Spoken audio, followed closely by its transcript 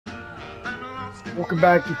Welcome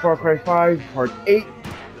back to Far Cry 5, Part 8,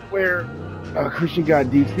 where Christian got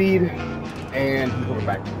DC'd, and he's coming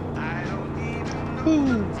back.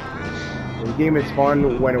 The game is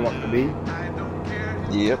fun when it wants to be.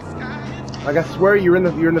 Yep. Like, I swear you're in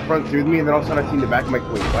the front seat with me, and then all of a sudden I see in the back, I'm like,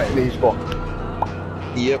 wait, what? And then you just go,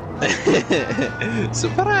 Yep.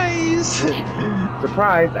 Surprise!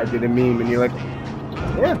 surprise, I did a meme, and you're like,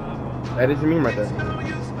 yeah, that is a meme right there.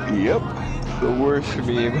 Yep. The worst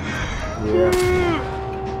meme. Yeah.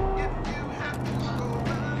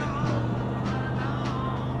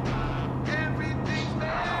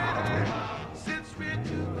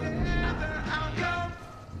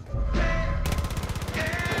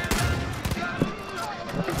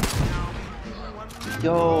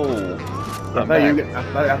 Yo. I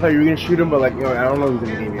thought you were gonna shoot him, but like, you know, I don't know who's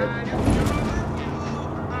in the game yet.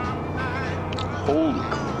 Holy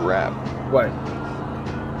crap. What?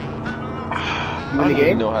 You in the I don't game?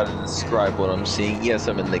 even know how to describe what I'm seeing. Yes,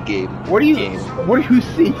 I'm in the game. What do you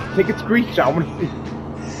see? Take a screenshot. I want to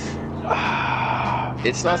see.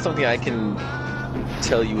 It's not something I can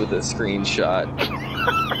tell you with a screenshot.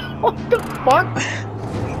 What the fuck?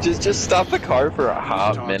 Just stop the car for a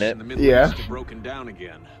hot minute. Yeah. Broken down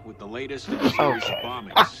again with the latest of a series of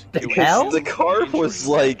bombings. The hell? The car was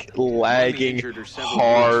like lagging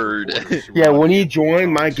hard. Yeah, when you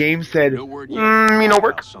joined, my game said, work.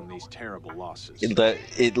 On these terrible losses.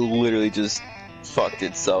 It literally just fucked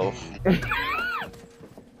itself. What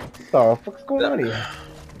the fuck's going on here?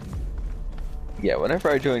 Yeah, whenever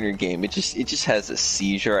I join your game, it just has a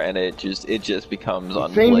seizure and it just becomes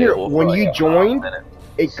unplayable. Same here. When you joined,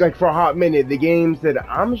 it's like for a hot minute, the game said,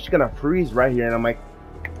 I'm just gonna freeze right here, and I'm like,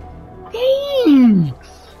 dang!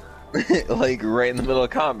 like right in the middle of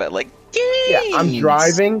combat, like dang! Yeah, I'm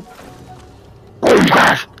driving. Oh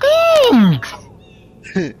gosh, thanks!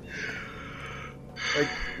 Like,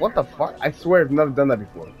 what the fuck? I swear I've never done that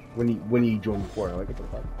before. When you joined before, like, what the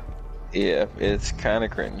fuck? Yeah, it's kind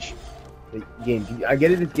of cringe. The game, I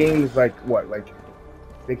get it. This game is like what, like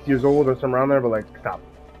 6 years old or something around there, but like, stop.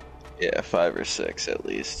 Yeah, 5 or 6 at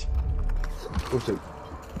least. What's it?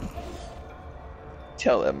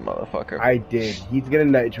 Tell that motherfucker. I did. He's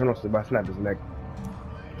getting that eternal sleep. I snapped his neck.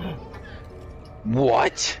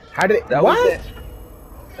 What? How did it? That What?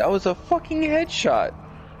 That was a fucking headshot.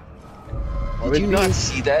 Well, Did you not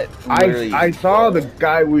see that? I saw the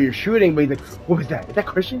guy we were shooting, but he's like, what was that? Is that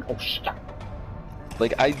Christian? Oh shit.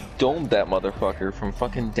 Like, I domed that motherfucker from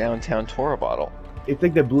fucking downtown Torabottle. It's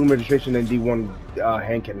like the Bloom registration and D1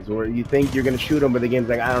 hand cannons, where you think you're gonna shoot him, but the game's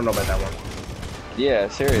like, I don't know about that one. Yeah,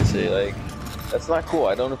 seriously, like, that's not cool.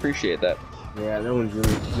 I don't appreciate that. Yeah, no one's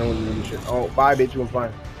really shit. Oh, bye, bitch, you're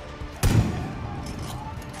fine.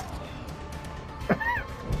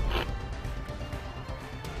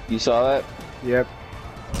 You saw that? Yep.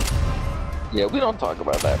 Yeah, we don't talk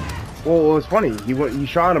about that. Well, it was funny. You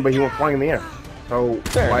shot him, but he went flying in the air. So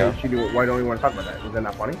Fair why enough. why don't you want to talk about that? Is that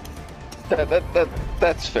not funny?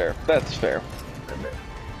 That's fair. That's fair.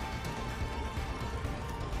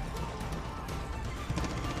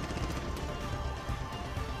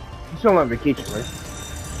 You still on vacation, right?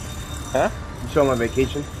 Huh? You still on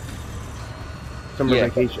vacation? Summer Yeah.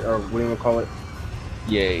 vacation, or what do you want to call it?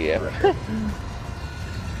 Yeah.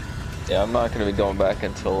 Yeah, I'm not gonna be going back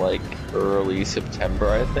until like early September,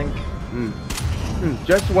 I think.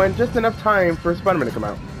 Just enough time for Spider-Man to come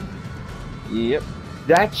out. Yep.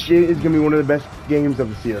 That shit is gonna be one of the best games of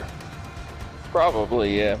this year.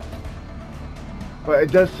 Probably, yeah. But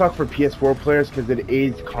it does suck for PS4 players because it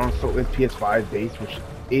is console, it's PS5 based, which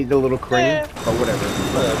is a little cringe, but whatever.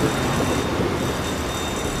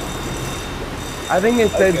 I think they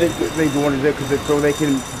said that they wanted it because so they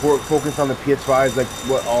can focus on the PS5s, like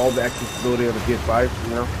what all the accessibility of the PS5,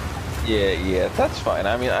 you know? Yeah, that's fine.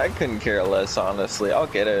 I mean, I couldn't care less, honestly. I'll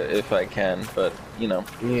get it if I can, but, you know.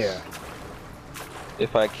 Yeah.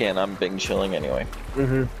 If I can, I'm big chilling anyway.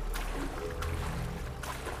 It's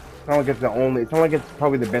not like it's not like it's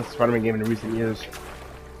probably the best Spider-Man game in recent years.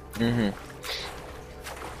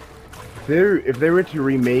 If they were to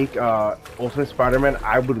remake Ultimate Spider-Man,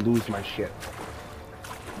 I would lose my shit.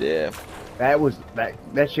 Yeah. That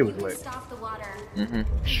shit was lit. Stop the water.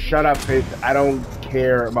 Shut up, Fitz. I don't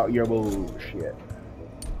care about your bullshit.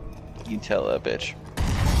 You tell that bitch.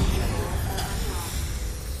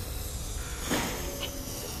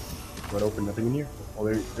 What open? Nothing in here. Oh,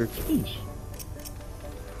 there's keys.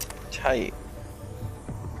 Tight.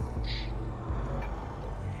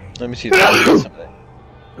 Let me see if there's something.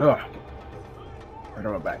 Ugh. I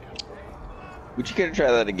don't know back. Would you care to try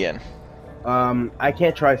that again? I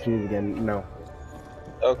can't try sneeze again. No.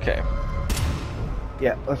 Okay.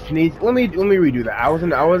 Yeah, let's sneeze. Let me redo that. I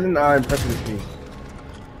wasn't impressed with the sneeze.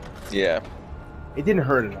 Yeah. It didn't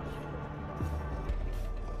hurt enough.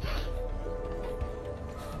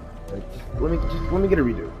 Like, let me get a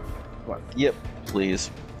redo. Come on. Yep. Please.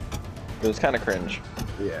 It was kind of cringe.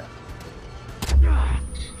 Yeah.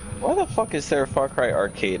 Why the fuck is there a Far Cry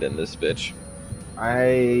arcade in this bitch?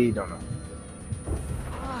 I don't know.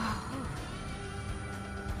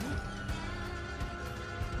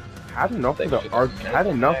 Had enough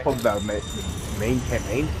of the main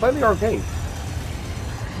campaign. Play the arcade.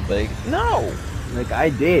 Like, no! Like, I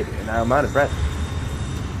did, and I'm not impressed.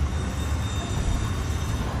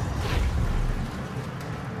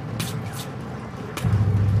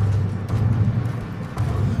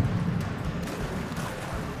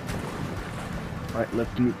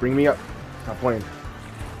 Alright, bring me up. Stop playing.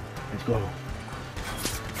 Let's go.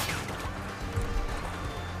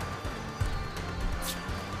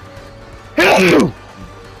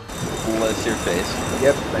 Bless your face.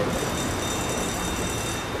 Yep, thanks.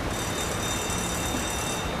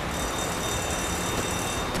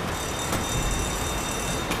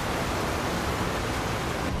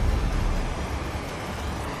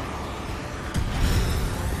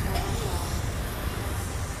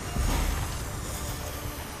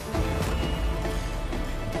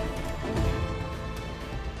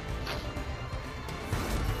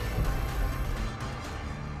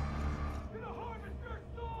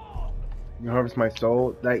 You harvest my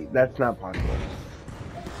soul? That's not possible.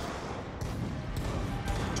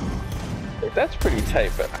 Like, that's pretty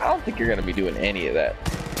tight, but I don't think you're gonna be doing any of that.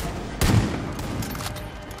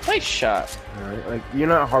 Nice shot. Alright, like, you're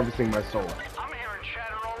not harvesting my soul. I'm hearing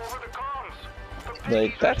chatter all over the comms.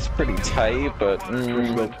 Like, that's pretty tight, but Get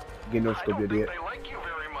no scope, I don't idiot. think they like you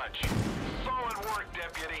very much. Solid work,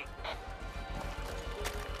 deputy.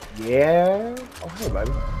 Yeah. Oh, hey,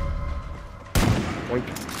 buddy.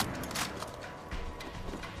 Oink.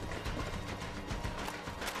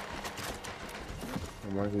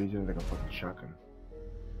 Why are they using like a fucking shotgun?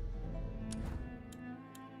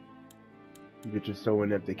 You're just so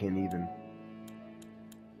inept they can't even.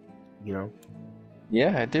 You know?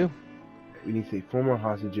 yeah, I do. We need to say 4 more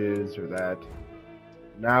hostages or that.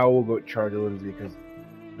 Now we'll go charge Lindsay because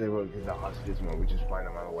they won't get the hostages when we just find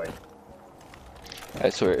them on the way. I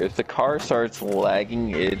swear, if the car starts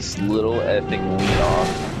lagging its little effing lead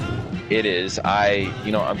off, it is.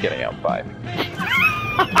 I'm getting out 5.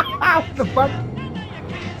 What the fuck?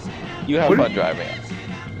 You have fun driving.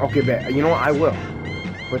 Okay, bet. You know what? I will.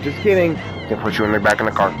 But just kidding. Can put you in the back in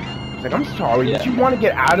the car. It's like, I'm sorry. Yeah. Did you want to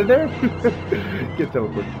get out of there? Get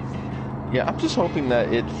teleported. Yeah, I'm just hoping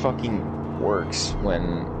that it fucking works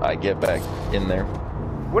when I get back in there.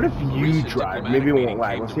 What if you drive? Maybe it won't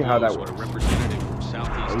lag. Let's see how that works.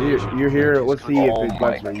 You're here. Let's see if Oh it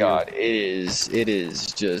my does for god, it is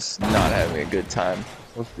just not having a good time.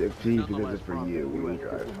 Let's see if it does it for you when you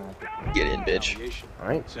drive. Get in, bitch.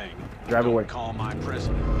 Alright. Drive away. Call my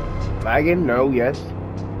president. Lagging? No, yes.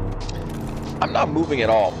 I'm not moving at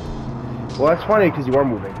all. Well, that's funny because you are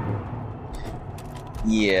moving.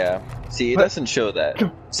 Yeah. See, it doesn't show that.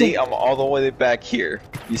 See, I'm all the way back here.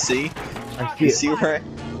 You see? I see You it. see where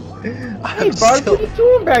Hey, bud, what are you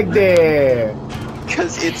doing back there?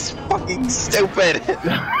 Because it's fucking stupid.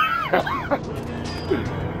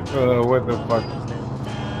 What the fuck?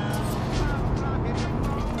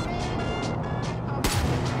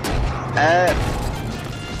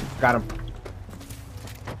 Got him.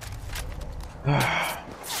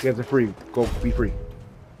 You guys are free. Go, be free.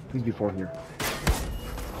 Please be foreign here.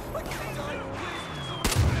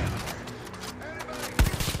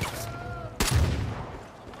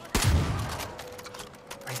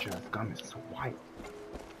 This gun is so white.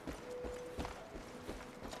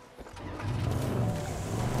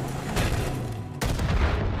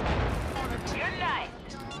 Good night.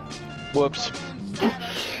 Whoops.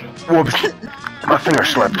 Whoops. My finger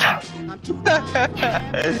slipped.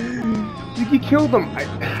 You killed him.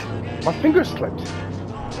 My finger slipped.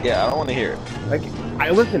 Yeah, I don't want to hear it. Like,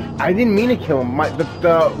 listen, I didn't mean to kill him.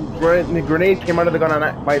 The grenade came out of the gun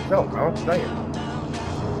on by itself. I don't tell you.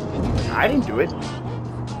 I didn't do it.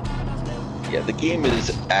 Yeah, the game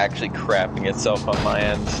is actually crapping itself on my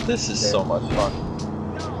end. This is so much fun.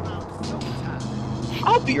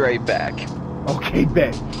 I'll be right back. Okay,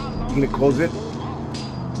 bet. You gonna close it?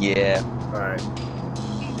 Yeah. Alright.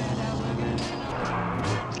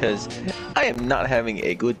 Because I am not having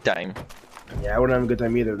a good time. Yeah, I wouldn't have a good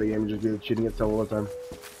time either. The game would just be cheating itself all the time.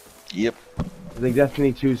 Yep. I think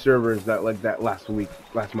Destiny 2 servers that like that last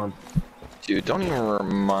month. Dude, don't even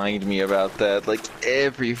remind me about that. Like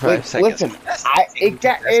every 5 seconds. Listen, it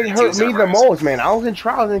hurt me the most, man. I was in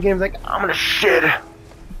trials and the game's like, I'm gonna shit.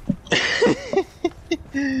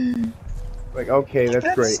 Like, okay,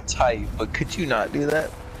 that's great. Tight, but could you not do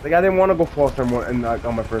that? Like, I didn't want to go false on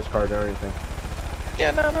on my first card or anything.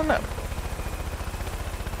 Yeah, no.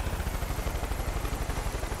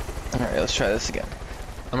 Alright, let's try this again.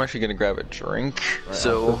 I'm actually gonna grab a drink. Right,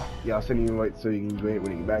 So yeah, I'll send you an invite so you can join it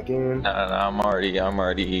when you get back in. no, I'm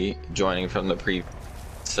already joining from the pre.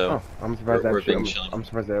 So Oh, I'm surprised we're actually. being chilling. I'm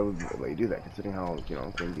surprised that I would let you do that, considering how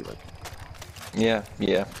crazy like. Yeah,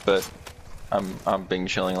 but I'm being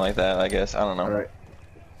chilling like that, I guess. I don't know. All right.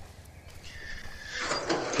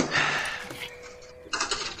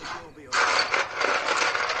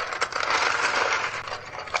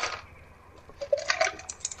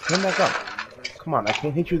 Turn back up. Come on, I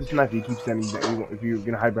can't hit you with this knife if you keep standing there. If you're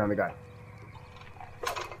gonna hide behind the guy.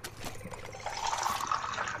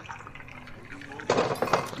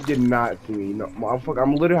 You did not see me. No,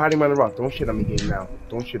 I'm literally hiding behind the rock. Don't shit on me, game now.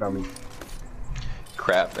 Don't shit on me.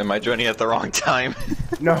 Crap, am I joining at the wrong time?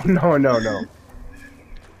 No.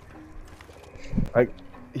 Like,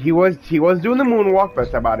 he was doing the moonwalk, but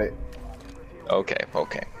that's about it. Okay.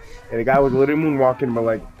 And the guy was literally moonwalking, but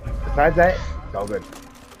like, besides that, it's all good.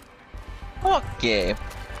 Okay.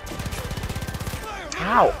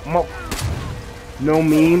 How? No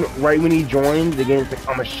mean, right when he joined, the game's like,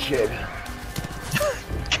 I'm a shit.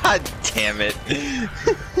 God damn it.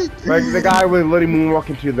 Like, the guy was literally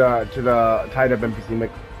moonwalking to the tied up NPC. I'm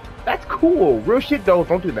like, that's cool. Real shit though,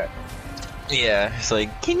 don't do that. Yeah, it's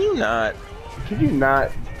like, can you not? Could you not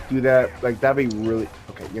do that? Like, that'd be really...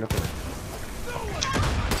 Okay, you know what?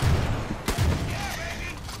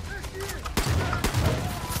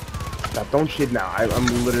 Stop, don't shit now. I'm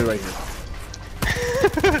literally right here.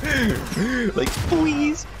 Like,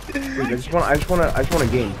 please. Wait, I just want a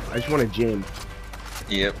game. I just want a jam.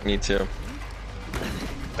 Yep, me too.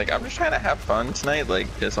 Like, I'm just trying to have fun tonight,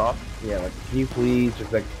 like, piss off. Yeah, like, can you please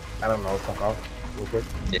just, like, I don't know, fuck off real quick?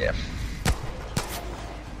 Yeah.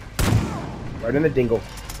 Right in the dingle.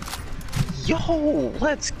 Yo,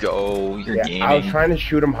 let's go. You're Yeah, gaming. I was trying to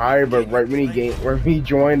shoot him higher, but right when he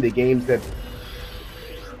joined, the game said,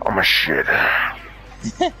 I'm a shit.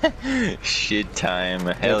 Shit time.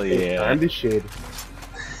 Hell yeah. Time to shit.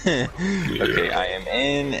 Okay, I am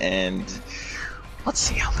in, and let's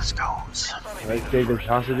see how this goes. Right, save the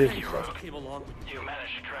hostages. You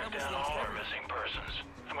managed to track down all our missing persons.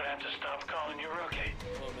 I'm gonna have to stop calling you rookie.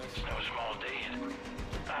 It's no small deed.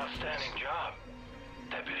 Outstanding job,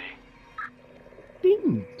 deputy.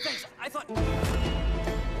 Ding. Thanks, I thought...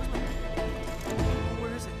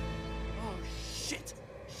 Where is it? Oh, shit.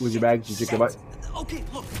 Was your bag? Did you take your butt? Okay,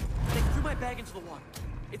 look. They threw my bag into the water.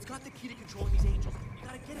 It's got the key to controlling these angels. You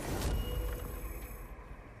gotta get it.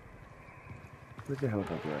 Where's the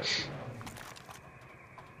helicopter at?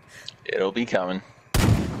 It'll be coming.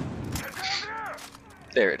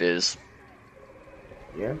 There it is.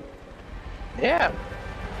 Yeah? Yeah.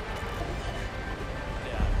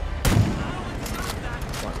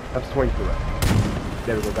 That's 22 left.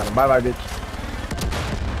 There we go, got him. Bye-bye, bitch.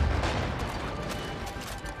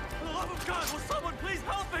 For the love of God, will someone please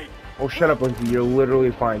help me? Oh, shut up, Lindsay. You're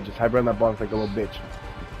literally fine. Just hide behind that box like a little bitch.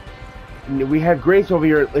 We have Grace over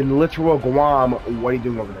here in literal Guam. What are you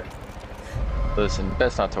doing over there? Listen,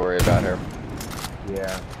 best not to worry about her.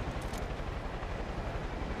 Yeah.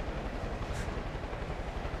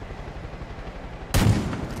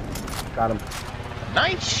 Got him.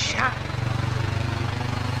 Nice shot.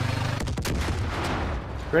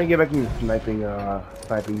 We're gonna get back into sniping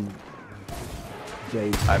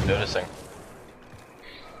days. I'm noticing.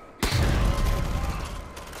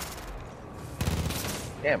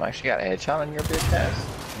 Damn, I actually got a headshot on your bitch ass.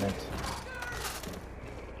 Nice.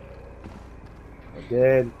 I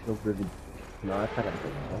did. Kill for the... No, that's not gonna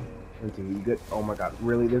good. No. Lindsay, you good? Oh my god,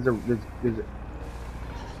 really? There's a...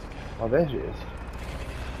 Oh, there she is.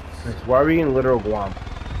 Why are we in literal Guam?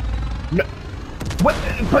 No! What?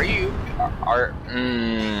 Are you? Okay.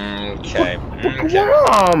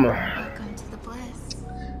 Guam! Welcome to the bliss.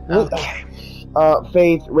 Okay.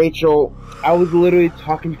 Faith, Rachel, I was literally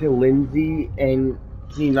talking to Lindsay, and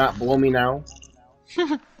can you not blow me now?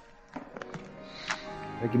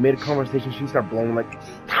 Like, in mid-conversation, she started blowing, like,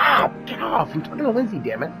 stop! Get off! I'm talking to Lindsay,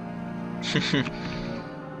 damn it!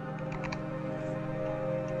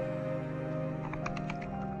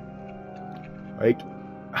 Like,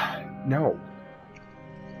 no.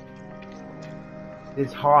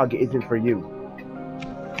 This hog isn't for you.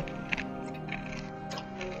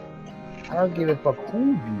 I don't give a fuck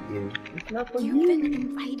who you is. It's not for you. You've been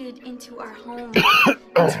invited into our home, into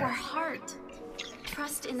our heart.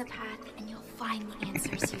 Trust in the path, and you'll find the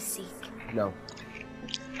answers you seek. No.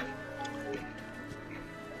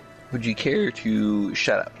 Would you care to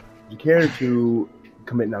shut up? You care to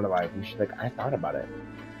committing on the life. And she's like, I thought about it.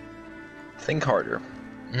 Think harder.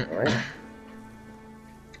 Right?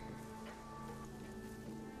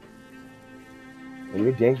 And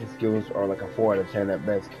your dancing skills are like a 4 out of 10 at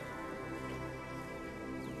best.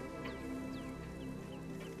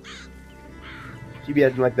 She'd be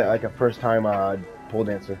acting like that, like a first-time pole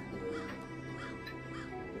dancer.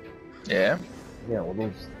 Yeah. Yeah, well,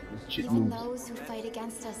 those shit Even moves. those who fight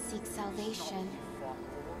against us seek salvation.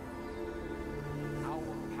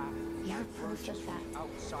 We are proof of that.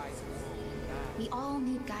 We all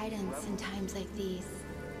need guidance in times like these.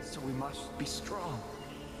 So we must be strong.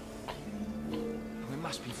 We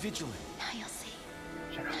must be vigilant. Now you'll see.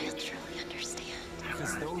 Now you'll truly understand.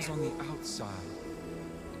 Because those on the outside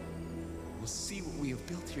will see what we have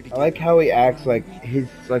built here I together. like how he acts like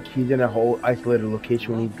he's in a whole isolated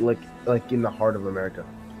location when he's like in the heart of America.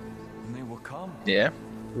 And they will come. Yeah.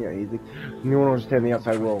 Yeah, he's like, you don't understand the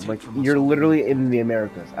outside world. Like, you're literally in the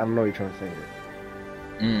Americas. I don't know what you're trying to say here.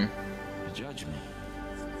 You judge me.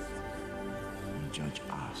 You judge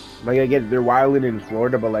us. Like, I get it, they're wilding in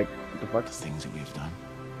Florida, but like, what the fuck? The things that we have done.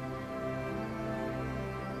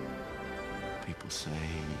 People say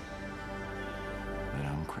that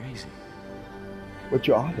I'm crazy. What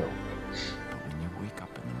you are, though? But when you wake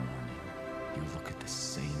up in the morning, you look at the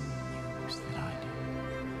same news that I do.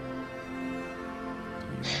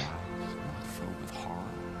 Do your eyes not fill with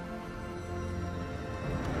horror?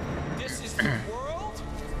 This is the world?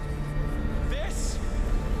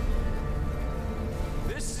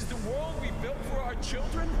 This is the world we built for our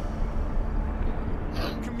children?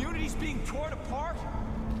 Communities being torn apart?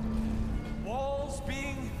 Walls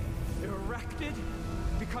being erected?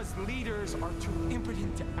 Because leaders are too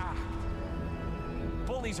impotent to act.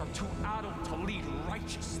 Bullies are too adult to lead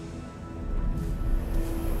righteously.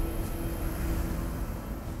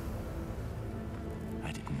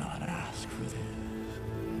 I did not ask for this.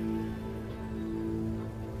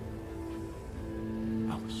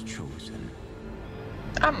 I was chosen.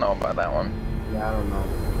 I don't know about that one. Yeah, I don't know.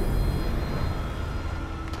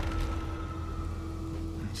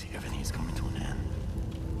 See, everything is coming to an end.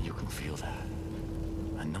 You can feel that.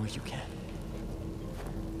 I know you can.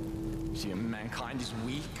 See, mankind is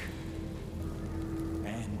weak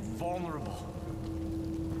and vulnerable.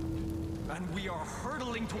 And we are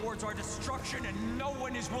hurtling towards our destruction, and no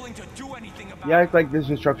one is willing to do anything about it. Yeah, it's like this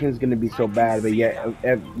destruction is gonna be so bad, but yet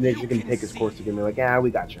nature's gonna take its course. It's gonna be like, yeah,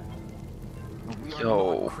 we got you. We are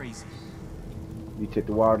Yo. not crazy. We take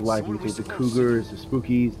the wildlife, we take the cougars, the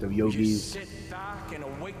spookies, the We just yogis. sit back and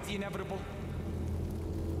await the inevitable.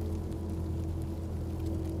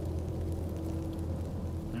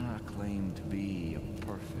 I claim to be a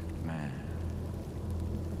perfect man,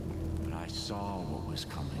 but I saw what was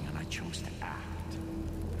coming and I chose to act,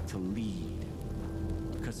 to lead,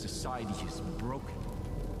 because society is broken,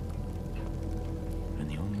 and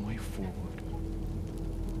the only way forward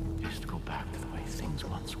is to go back to the way things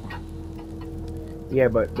once were. Yeah,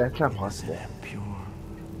 but that's not possible. And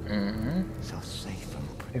pure, so safe and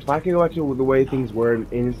If I could go back to the way things were,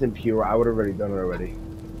 innocent, pure, I would have already done it already.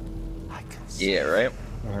 I can see. Yeah, right?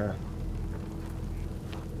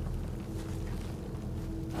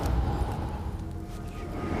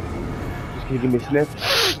 Just can you give me a sniff?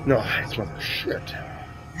 No, it smells like shit.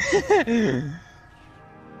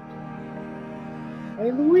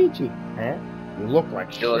 Hey, Luigi. Huh? You look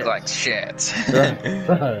like shit. You look like shit.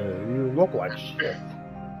 You look like shit.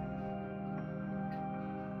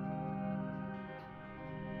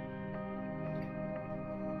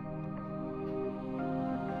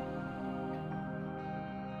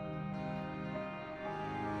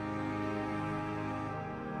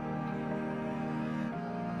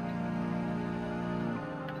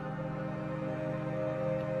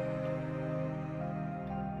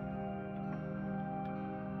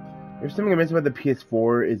 There's something I missed about the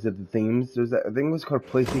PS4 is that the themes. There's that, I think it was called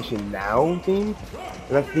PlayStation Now theme. And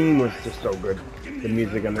that theme was just so good. The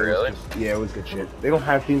music and Really? Yeah, it was good shit. They don't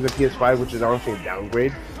have themes on PS5, which is honestly a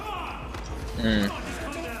downgrade.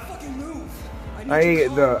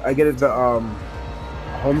 I get it. The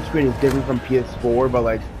home screen is different from PS4, but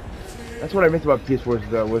like that's what I missed about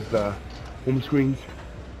PS4 was the home screens,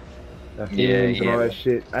 the themes and all that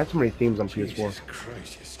shit. I had so many themes on PS4. Jesus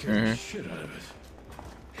Christ, you scared the shit out of it.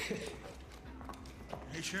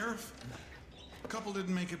 Hey, Sheriff. A couple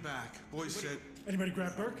didn't make it back. Boys said Anybody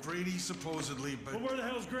grab Burke? Brady supposedly, but... Well, where the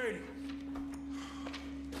hell's Grady?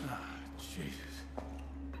 Jesus.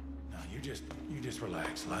 No, you just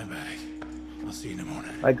relax. Lie back. I'll see you in the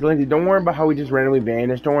morning. Like Lindsay, don't worry about how we just randomly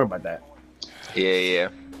vanished. Don't worry about that. Yeah.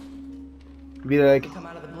 Be like, Come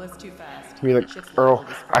out of the bliss too fast. be like, Shit's Earl,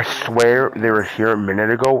 liable to I spread really swear quickly. they were here a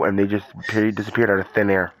minute ago and they just disappeared out of thin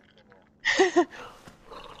air.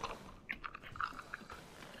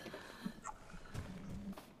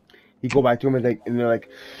 You go back to him and they're like,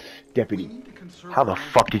 Deputy, how the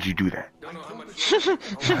fuck did you do that?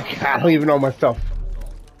 I don't even know myself.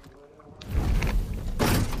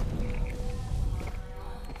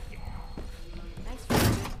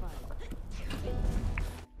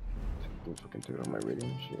 Don't fucking turn on my radio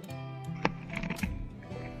and shit.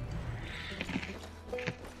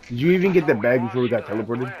 Did you even get the bag before we got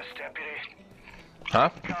teleported? Huh?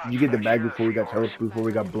 Did you get the bag before we got before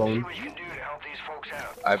we got blown?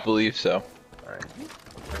 I believe so. Alright.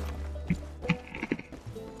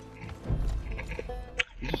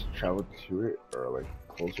 You just travel to it or like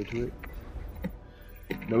closer to it?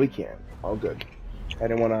 No, we can't. All good. I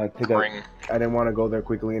didn't want to take Cring. I didn't want to go there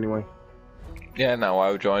quickly anyway. Yeah, no,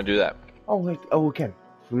 why would you want to do that? Oh, like, oh, we can.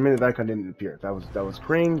 For the minute that icon didn't appear. That was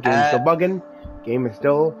Cring. Game is still bugging. Game is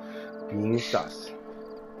still being sus.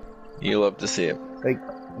 You love to see it. Like,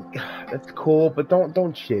 that's cool, but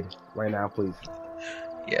don't shit right now, please.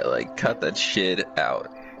 Yeah, like, cut that shit out.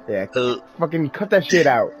 Yeah, fucking cut that shit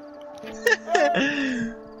out.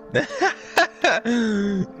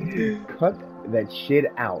 Cut that shit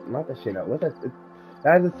out. Not the shit out. Let that.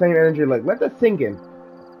 That has the same energy. Like, let that sink in.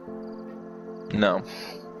 No.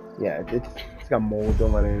 Yeah, it's got mold.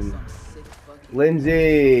 Don't let it in.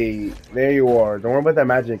 Lindsay, there you are. Don't worry about that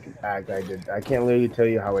magic act I did. I can't literally tell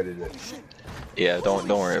you how I did it. Yeah, don't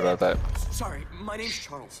worry about that. Sorry, my name's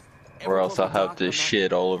Charles. Or else I'll have this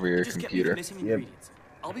shit all over your computer. Yep.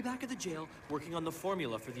 I'll be back at the jail working on the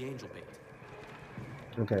formula for the angel bait.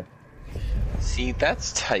 Okay. See,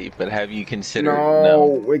 that's tight, but have you considered...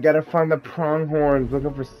 No, we gotta find the pronghorns,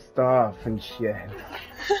 looking for stuff and shit.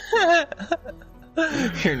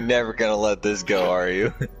 You're never gonna let this go, are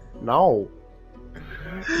you? No.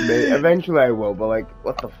 Eventually I will, but like,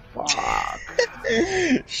 what the fuck?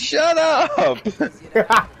 Shut up!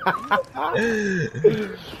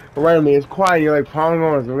 Randomly, it's quiet, you're like,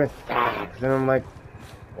 pronghorns, we're gonna stacks. And I'm like,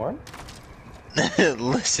 what?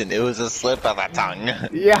 Listen, it was a slip of the tongue.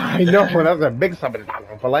 Yeah, I know, that was a big slip of the tongue,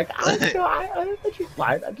 but like, I just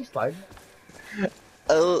slide, I just slide.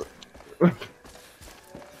 Oh.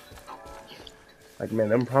 Like, man,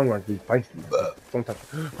 them pronghorns be feisty. Don't touch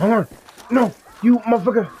it. Pronghorn! No! You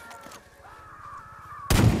motherfucker!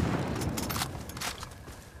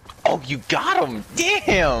 Oh, you got him!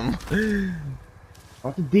 Damn!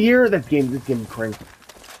 Not the deer? This game is crazy.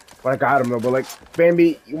 But I got him though, but like,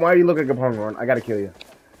 Bambi, why do you look like a pronghorn? I gotta kill you.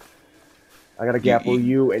 I gotta gapple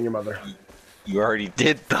you and your mother. You already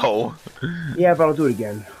did though. Yeah, but I'll do it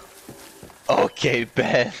again. Okay,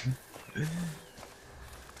 bet.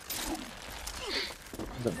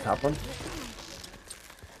 The top one?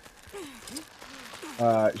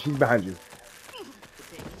 She's behind you.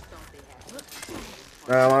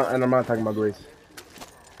 And I'm not talking about Grace.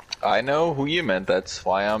 I know who you meant, that's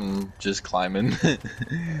why I'm just climbing.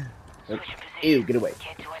 Like, ew, get away.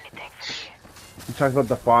 He talks about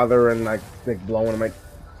the father and like blowing. I'm like,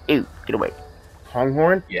 ew, get away.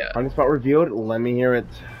 Pronghorn? Yeah. On the spot revealed, let me hear it.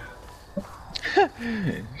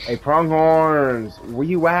 Hey, pronghorns, where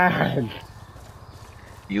you at?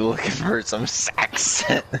 You looking for some sex?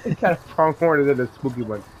 What kind of pronghorn is it? A spooky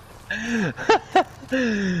one.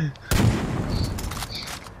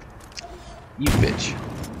 You bitch.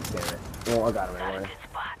 Damn it. Well, I got him anyway.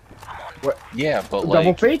 What? Yeah, but Double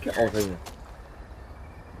like... fake? Oh, thank you.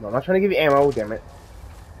 No, I'm not trying to give you ammo, damn it.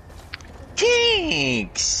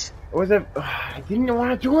 Thanks! What was it? I didn't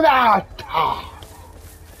want to do that!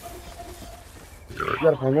 You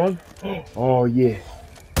got a pronghorn? Oh, yeah.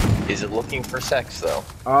 Is it looking for sex, though?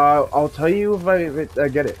 I'll tell you if I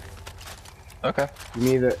get it. Okay. Give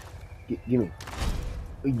me the... Give me.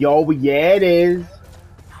 Yo, yeah, it is.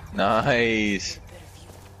 Nice.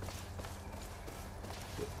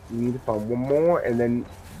 We need to find one more, and then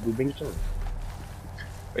we bring it to him.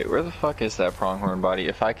 Wait, where the fuck is that pronghorn body?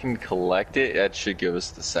 If I can collect it, that should give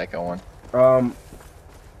us the second one. Okay.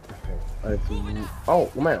 Let's see.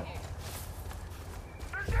 Oh, Lamau.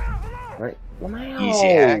 Right? Lamau. Easy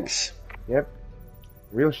axe. Yep.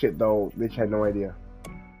 Real shit, though. Bitch had no idea.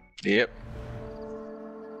 Yep.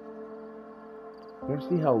 I want to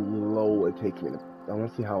see how low it takes me. I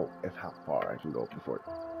want to see how far I can go before it.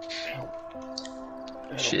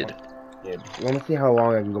 Shit. Yeah, I want to see how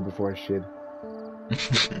long I can go before I shit.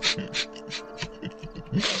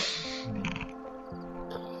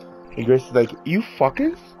 And Grace is like, you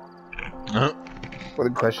fuckers? Huh? With a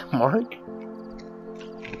question mark?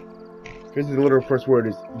 Grace's literal first word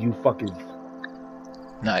is, you fuckers.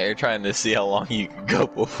 Nah, you're trying to see how long you can go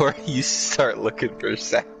before you start looking for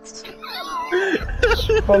sex.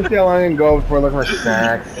 Fuck how long I can go before I look for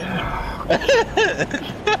snacks.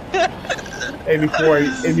 and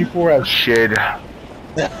before I shit.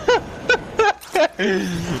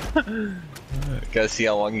 Gotta see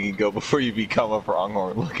how long you can go before you become a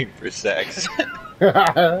pronghorn looking for sex. See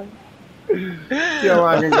how long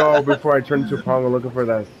I can go before I turn into a pronghorn looking for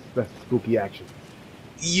the spooky action.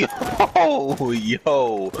 Yo!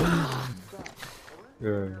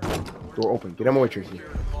 Door open. Get out of my way, Tracy.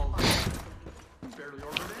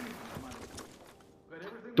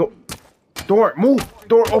 Door, move!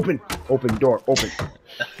 Door open! Open, door, open.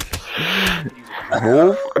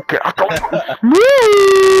 Move? Okay, I don't move!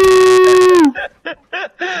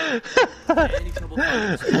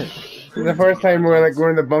 The first time we're like, we're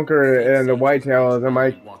in the bunker and the whitetails, I'm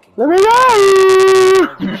like, let me go!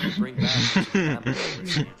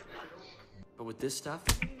 But with this stuff,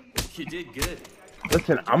 you did good.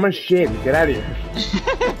 Listen, I'm a shit. Get out of here.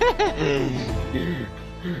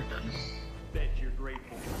 Bet you're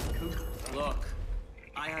grateful. Look,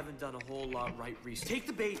 I haven't done a whole lot right recently. Take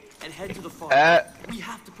the bait and head to the farm. We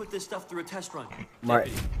have to put this stuff through a test run. Right.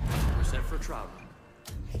 Deputy, we're set for a trial run.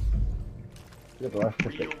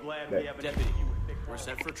 Deputy, we're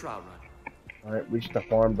set for a trial run. Alright, reach the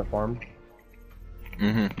farm,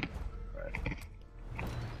 Mm-hmm. Alright.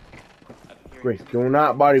 Grace, do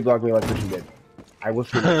not body block me like Christian did. I will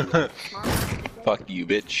scream. Fuck you,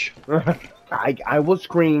 bitch. I will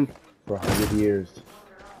scream for 100 years.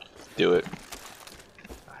 Do it.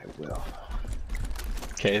 I will.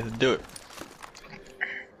 Okay, then do it.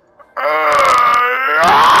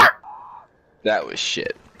 That was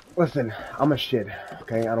shit. Listen, I'm a shit,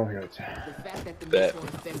 okay? I don't hear it. The fact that the Bet. mission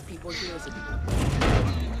offend people here is a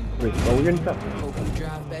Wait, oh, we're getting stuff. hope you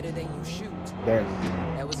drive better than you shoot. Damn.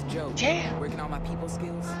 That was a joke. Damn. Working on my people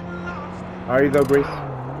skills. How are you though, Grace?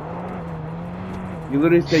 You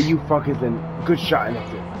literally say you fuckers and good shot and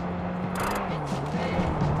that's it.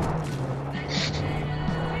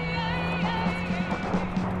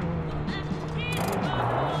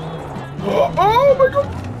 Oh my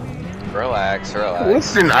god! Relax, relax.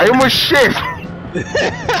 Listen, I almost shit!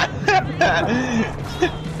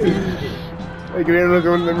 Like, you're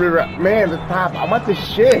looking in the river. Man, the top, I'm at the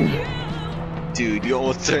shit! Dude, you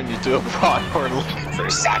almost turned into a pronghorn looking for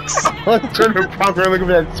sex. I'm turning to a pronghorn looking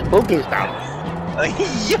for that spooky stuff.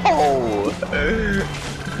 Yo!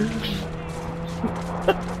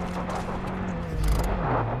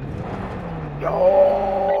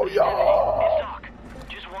 Yo! It's Doc.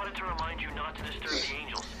 Just wanted to remind you not to disturb the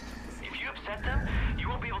angels. If you upset them, you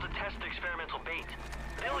won't be able to test the experimental bait.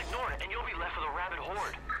 They'll ignore it, and you'll be left with a rabid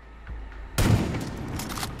horde.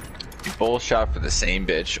 You both shot for the same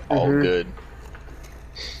bitch. All good.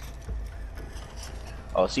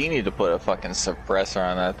 Oh, so you need to put a fucking suppressor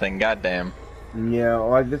on that thing. Goddamn. Yeah,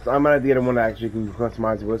 like this, I might have to get one that actually can be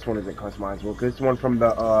customizable. This one isn't customizable. Cause this one from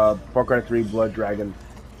the Far Cry 3 Blood Dragon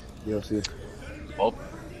DLC. Well,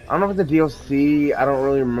 I don't know if it's a DLC. I don't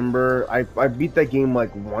really remember. I beat that game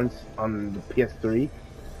like once on the PS3.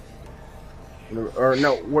 Or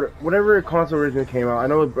no, whatever console originally came out. I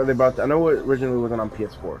know they bought. I know it originally wasn't on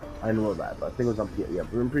PS4. I know that, but I think it was on PS. Yeah,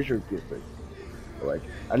 I'm pretty sure it was PS3. But like,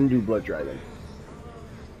 I didn't do Blood Dragon.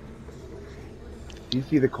 Do you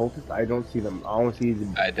see the cultists? I don't see them. I only see the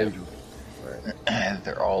I do. angels. Right.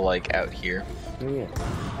 They're all like out here. Yeah.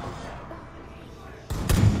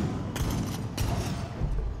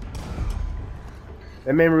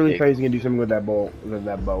 That man really thought he was gonna do something with that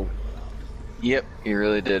bow. Yep, he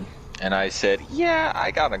really did. And I said, yeah, I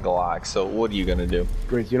got a Glock, so what are you gonna do?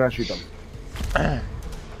 Grace, do not shoot them.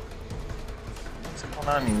 What's going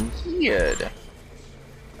on in here?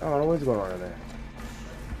 I don't know what's going on in there.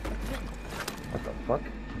 What the fuck?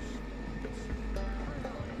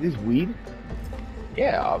 Is this weed?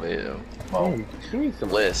 Yeah, obviously. Well, Give me some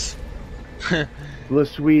bliss.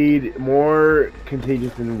 bliss weed, more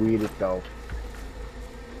contagious than weed itself.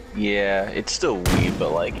 Yeah, it's still weed,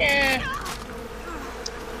 but like, eh.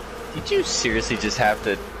 Did you seriously just have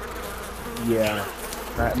to? Yeah.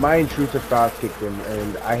 My intrusive thoughts kicked in,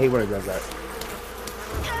 and I hate when it does that.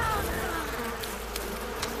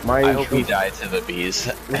 I hope he died to the bees.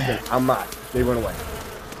 Listen, I'm not. They run away.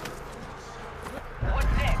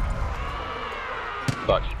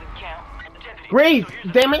 Fuck. Grace,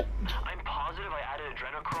 damn it! I'm positive I added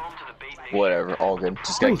adrenochrome to the bait mix. Whatever, all good.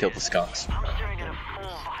 Just gotta kill the skunks. I'm staring at a full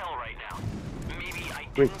vial right now. Maybe I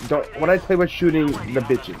Wait, don't. When I say about shooting the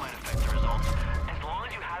bitches, might affect the results. As long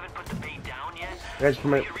as you haven't put the bait down yet, guys,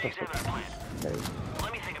 come here. re-examine the plan. Okay.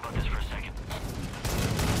 Let me think about this for a second.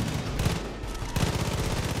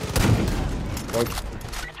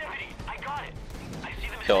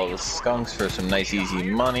 kill all the skunks for some nice easy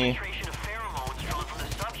money.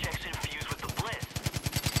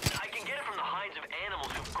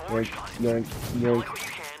 Yoink, yoink, yoink.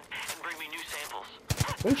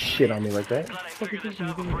 Don't shit on me like that. What the fuck is this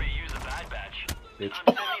doing? Bitch.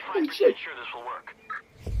 Oh, shit.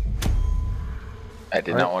 I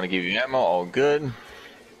did not want to give you ammo. All good.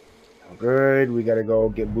 All good. We gotta go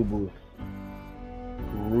get Boo Boo.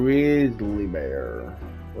 Grizzly bear.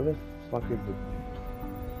 Where the fuck is it?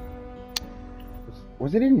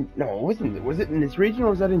 Was it in? No, it wasn't. Was it in this region or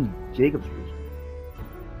was that in Jacob's region?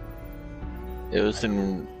 It was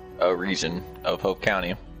in a region of Hope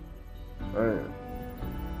County.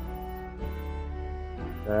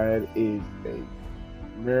 That is a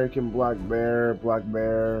American black bear,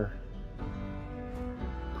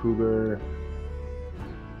 cougar,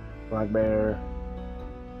 black bear.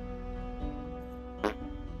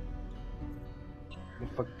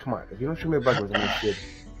 Fuck, come on! If you don't show me a black bear, I'm gonna shit.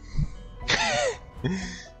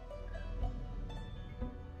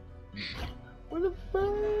 What the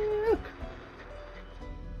fuck?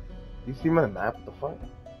 You see my map? What the fuck?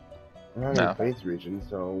 I'm not in the base region,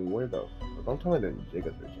 so where the? Don't tell me they're in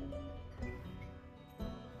Jacob's region.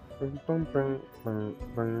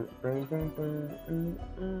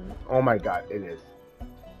 Oh my god, it is.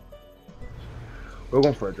 We're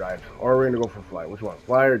going for a drive, or we're gonna go for a fly. Which one?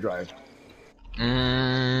 Fly or drive?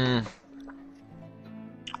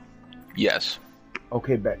 Yes.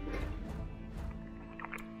 Okay, bet.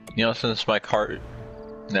 You know, since my car...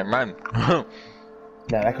 Never mind. Nah,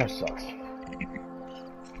 that car sucks.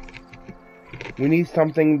 We need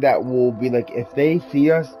something that will be like, if they see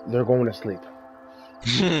us, they're going to sleep.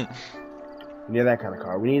 We need that kind of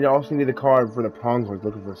car. We also need a car for the prongs ones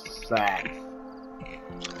looking for sacks.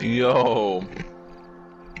 Yo.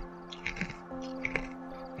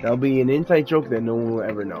 That'll be an inside joke that no one will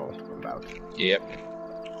ever know about. Yep.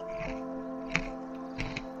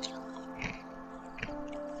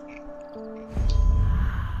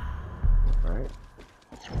 Alright.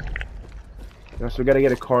 So we gotta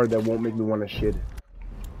get a car that won't make me want to shit.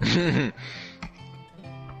 The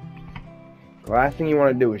last thing you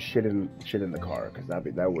want to do is shit in the car, because that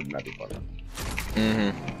would not be fun.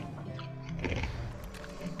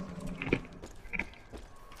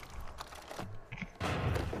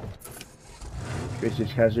 It's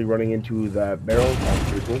just casually running into the barrel. That's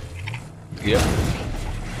pretty cool. Yep.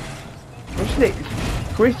 Oh shit!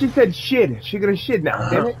 Chris just said shit. She gonna shit now.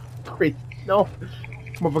 Damn it, Chris. No.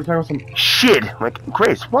 Motherfucker talking about some shit. Like,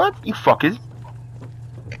 Chris, what? You fuckers.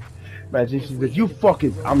 Imagine she says, you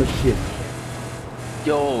fuckers, I'm a shit.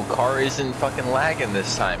 Yo, car isn't fucking lagging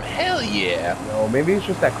this time. Hell yeah. No, maybe it's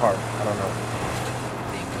just that car. I don't know.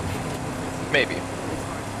 Maybe.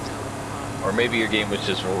 Or maybe your game was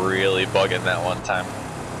just really bugging that one time.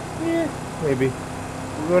 Yeah, maybe.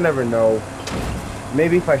 We'll never know.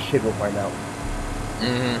 Maybe if I shit, we'll find out.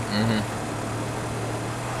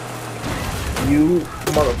 You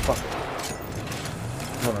motherfucker.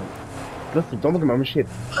 Hold on. Listen, don't look at me, I'm a shit.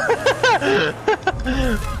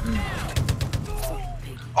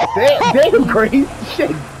 Damn, Grace.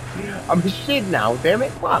 Shit. I'm a shit now, damn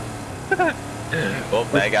it. Fuck. Well,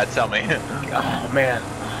 now you gotta tell me. Oh, man.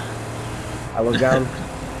 I look down.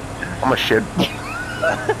 I'm a shit.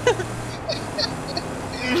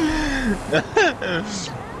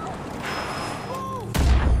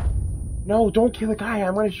 No, don't kill the guy.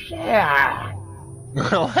 I'm gonna share.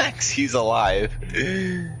 Relax, he's alive.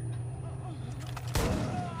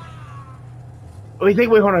 Wait,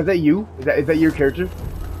 hold on. Is that you? Is that your character?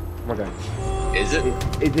 Oh my god. Is it?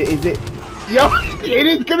 Is it? Yo, it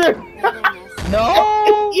is. Come here.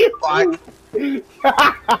 No. Fuck.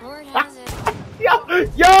 Lord has it.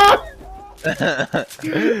 Yo.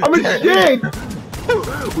 I'm a shit.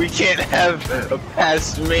 We can't have a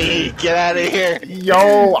past me. Get out of here.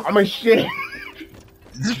 Yo, I'm a shit.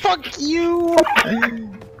 Fuck you.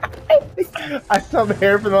 I saw the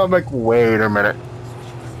hair from them. I'm like, wait a minute.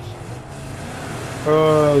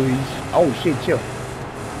 Holy oh shit, chill.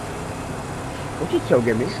 Don't you chill,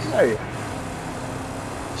 get me? No.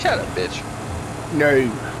 Shut up, bitch. No.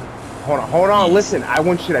 Hold on, listen. I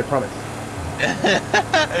want shit, I promise.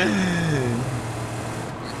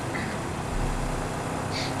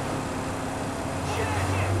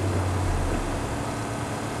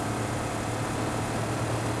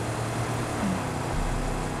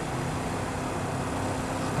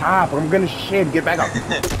 Stop, I'm gonna shit. Get back up.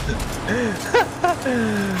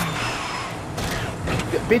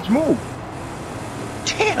 Bitch, move.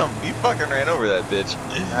 Damn, you fucking ran over that bitch.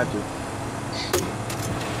 Had to.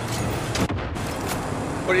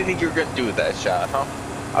 What do you think you were gonna do with that shot, huh?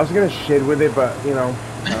 I was gonna shit with it, but, you know.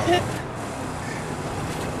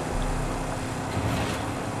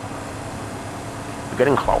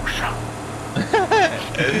 getting close.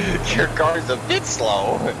 Your car's a bit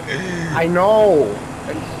slow. I know.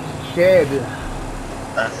 Shit.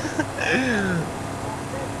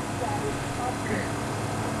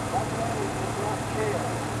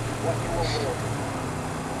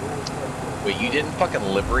 Wait, you didn't fucking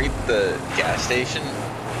liberate the gas station?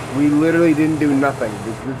 We literally didn't do nothing.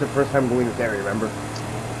 This is the first time going to this area, remember?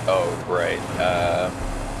 Oh, right.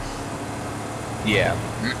 Yeah.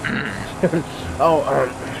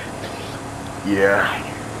 Yeah.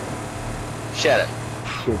 Shut up.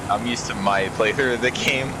 Shit. I'm used to my playthrough of the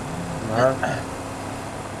game.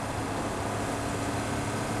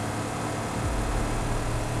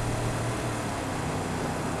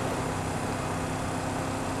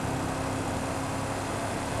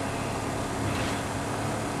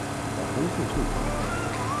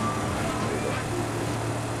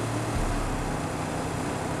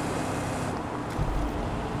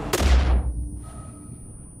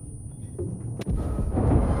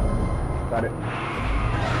 Got it.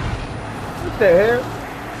 What the hell?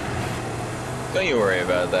 Don't you worry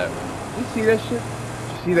about that. Did you see that shit? Did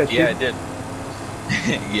you see that Yeah, shit? I did.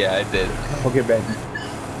 Yeah, I did. Okay, Ben.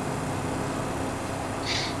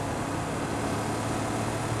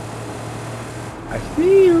 I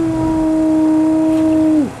see you.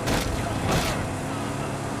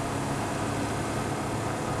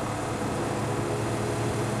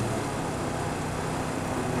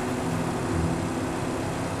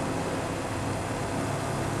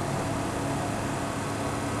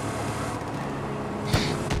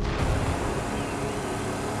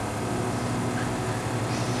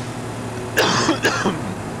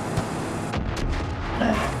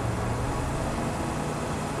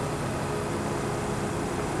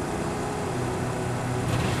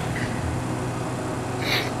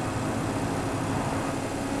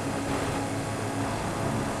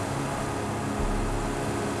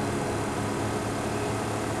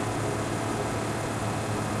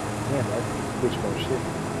 Damn, that's bitch more shit.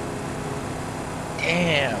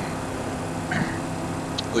 Damn.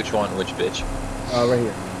 Which one? Which bitch? Right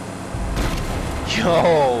here.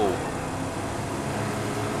 Yo.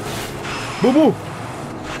 Boo boo!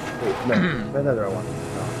 Wait, no, that's not the right one. No.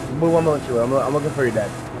 Boo, I'm looking for you. I'm looking for your dad.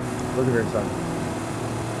 I'm looking for your son.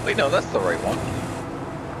 Wait, no, that's the right one.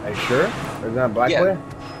 Are you sure? Or is that a black Yeah. boy?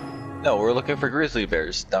 No, we're looking for grizzly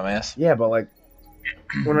bears, dumbass. Yeah, but like,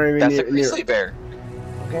 we're not even That's near, a grizzly bear.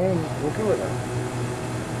 Okay, I'm okay with that.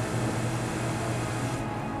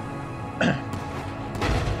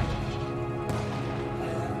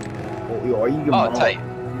 Oh, yo, are you your mom? Tight.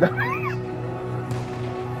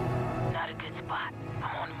 Not a good spot.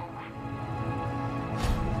 I'm on the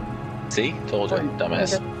move. See? Told you,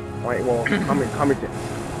 dumbass. Wait, well, comment it.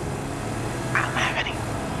 I don't have any.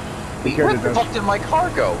 Who Where cares the if fuck did my car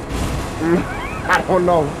go? I don't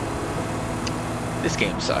know. This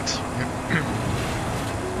game sucks.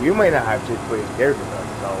 You might not have shit for your character though,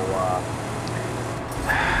 so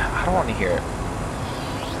I don't want to hear it.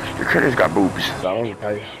 your character's got boobs. So I don't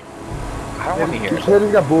tell you. I don't want to hear Your it.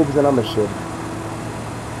 character's got boobs and I'm a shit.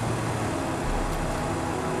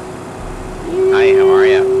 Hi, how are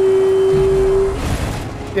ya?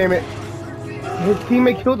 Damn it. His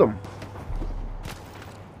teammate killed him.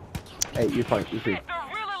 Hey, you're fine. You're free.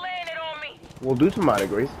 We'll do some modded,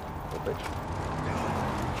 Grace. Oh, bitch.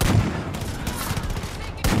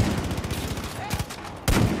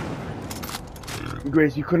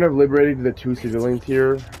 Grace, you couldn't have liberated the 2 civilians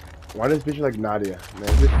here. Why does this bitch like Nadia?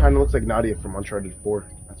 Man, this kind of looks like Nadia from Uncharted 4.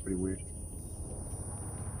 That's pretty weird.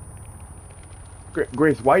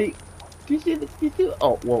 Grace, why? Do you see this? Do you see?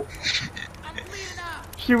 Oh, whoa.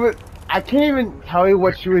 She was. I can't even tell you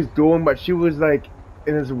what she was doing, but she was like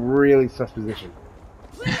in this really sus position.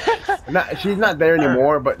 She's not there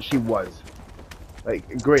anymore, but she was.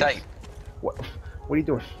 Like, Grace. Tight. What are you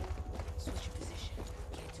doing?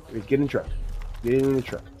 Grace, get in the truck. Get in the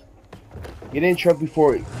truck. Get in the truck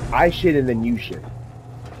before I shit and then you shit.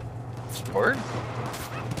 Word?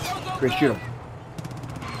 Grace, shoot him.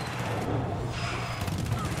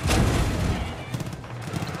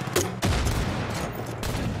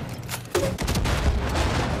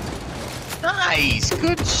 Nice!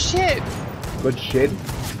 Good shit! Good shit.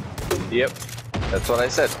 Yep. That's what I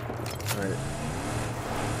said. Alright.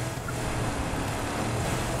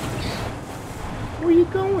 Where you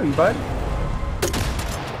going, bud?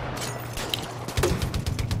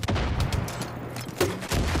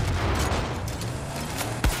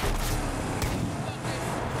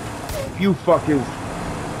 You fuckers.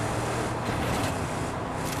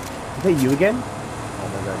 Is that you again? Oh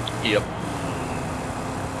my god. Yep.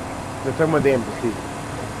 They're talking about the embassy.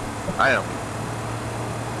 I know.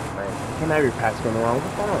 Right. can't have your past going wrong.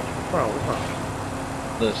 What's wrong? What's wrong? What's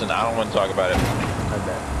wrong? Listen, I don't want to talk about it. I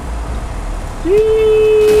bet.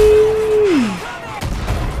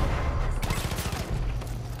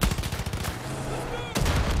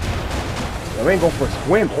 I ain't going for a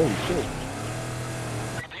swim. Holy shit.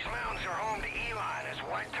 These mountains are home to Eli and his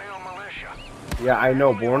whitetail militia. Yeah, I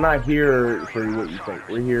know, but we're not here for what you think.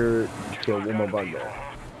 We're here to kill one more bug there.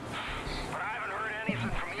 But I haven't heard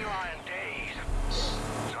anything from Eli in days.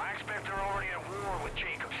 So I expect they're already at war with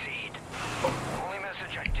Jacob Seed. The only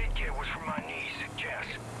message I did get was from my niece, Jess.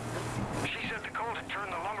 She said the cult had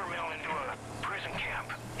turned the lumber mill into a prison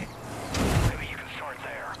camp. Maybe you can start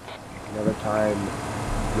there. Another time,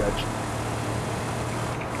 Judge.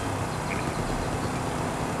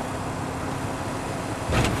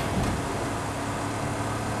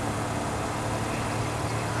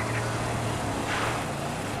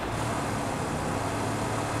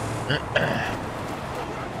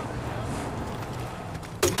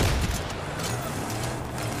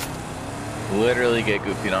 Literally get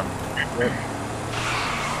goofy on.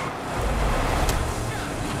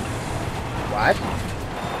 What?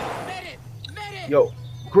 Yo,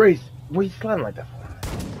 Grace, what are you sliding like that for?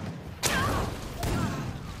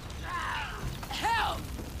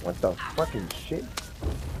 What the fucking shit?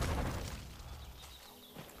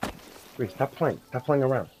 Grace, stop playing. Stop playing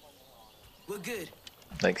around. We're good.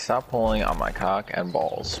 Like, stop pulling on my cock and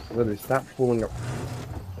balls. Literally, stop fooling up.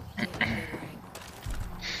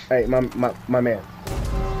 Hey, my man.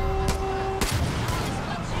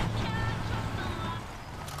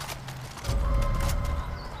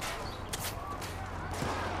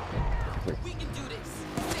 We can do this.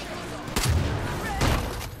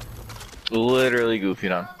 Literally goofy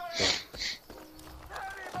on.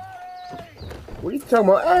 What are you talking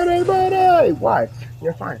about? Anybody? What?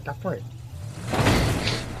 You're fine. Stop playing.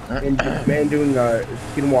 And man doing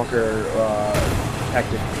skinwalker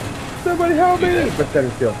tactic. Somebody help me! But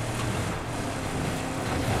standing still.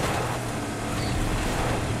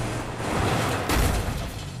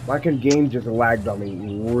 My game just lagged on me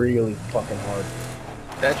really fucking hard.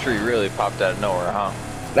 That tree really popped out of nowhere, huh?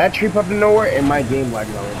 That tree popped out of nowhere and my game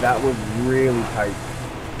lagged on me. That was really tight.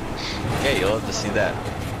 Yeah, you'll have to see that.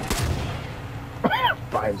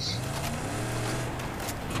 Fine.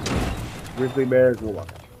 Grizzly bears will walk.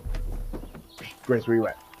 Grace, where you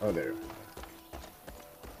at? Oh, there.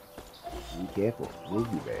 Be careful.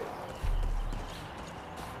 Grizzly bears.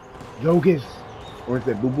 Yogas! Or is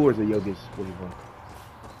it Boo Boo or is it Yogas? What do you want?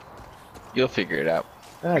 You'll figure it out.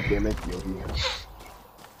 Ah, damn it, Yogi.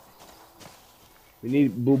 We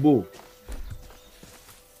need Boo Boo.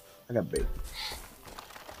 I got bait.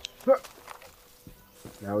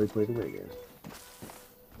 Now we play the way again.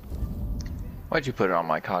 Why'd you put it on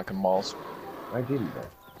my cock and balls? I didn't, though.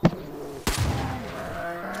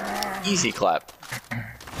 Easy clap.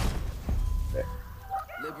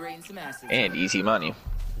 Liberating some asses. And easy money.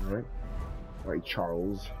 Alright. Alright,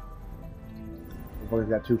 Charles. I've always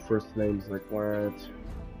got two first names, like what?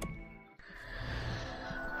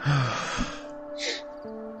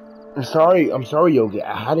 I'm sorry, Yogi.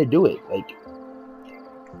 I had to do it. Like,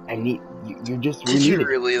 I need you just Did you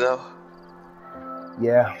really though?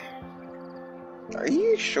 Yeah. Are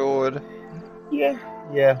you sure? Yeah.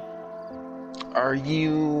 Yeah. Are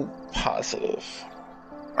you positive?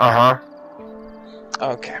 Uh-huh.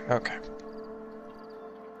 Okay, okay.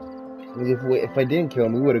 If I didn't kill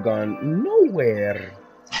him, we would have gone nowhere.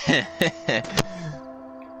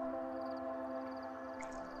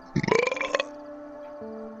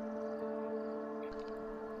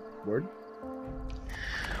 Word?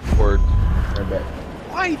 Word. I bet.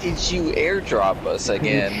 Why did you airdrop us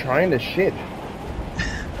again? You're trying to shit.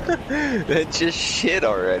 That just shit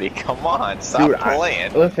already. Come on, stop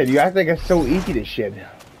playing. Listen, you act like it's so easy to shit.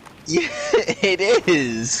 Yeah, it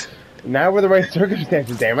is. Now we're the right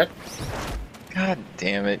circumstances, damn it. God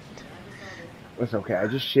damn it. It's okay, I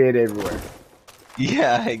just shit everywhere.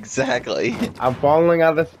 Yeah, exactly. I'm falling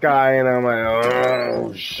out of the sky and I'm like,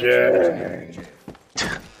 oh shit.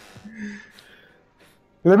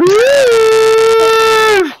 Let me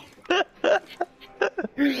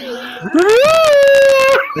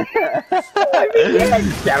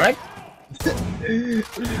damn it.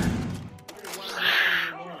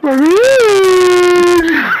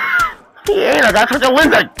 Yeah, that's such a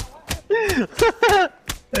lizard.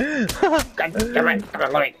 God damn it.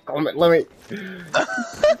 Come on, let me.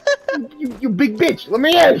 You big bitch. Let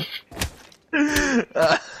me in.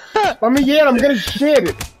 Let me in. I'm gonna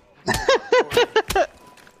shit.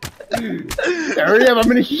 Hurry up. I'm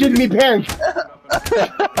gonna shit in me pants.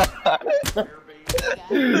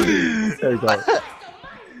 There you go.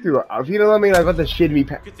 Dude, if you don't let me, I'm about to shit me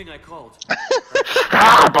pants. Good thing I called.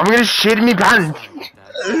 Stop! I'm gonna shit me pants!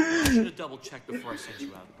 I should have double checked before I sent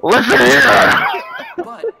you out. Listen here!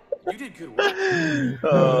 But you did good work.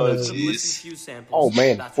 Oh, Some jeez. listen few samples. Oh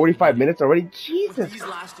man, That's 45 what minutes already? With Jesus these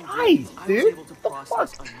lasting Christ, grades, I was dude! able to What the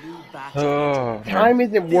process fuck? a new batch Oh. of Time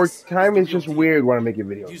isn't work. This Time the is real just deal. weird when I'm making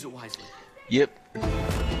videos. Use it wisely. Yep.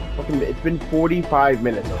 Fucking, it's been 45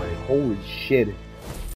 minutes already. Holy shit.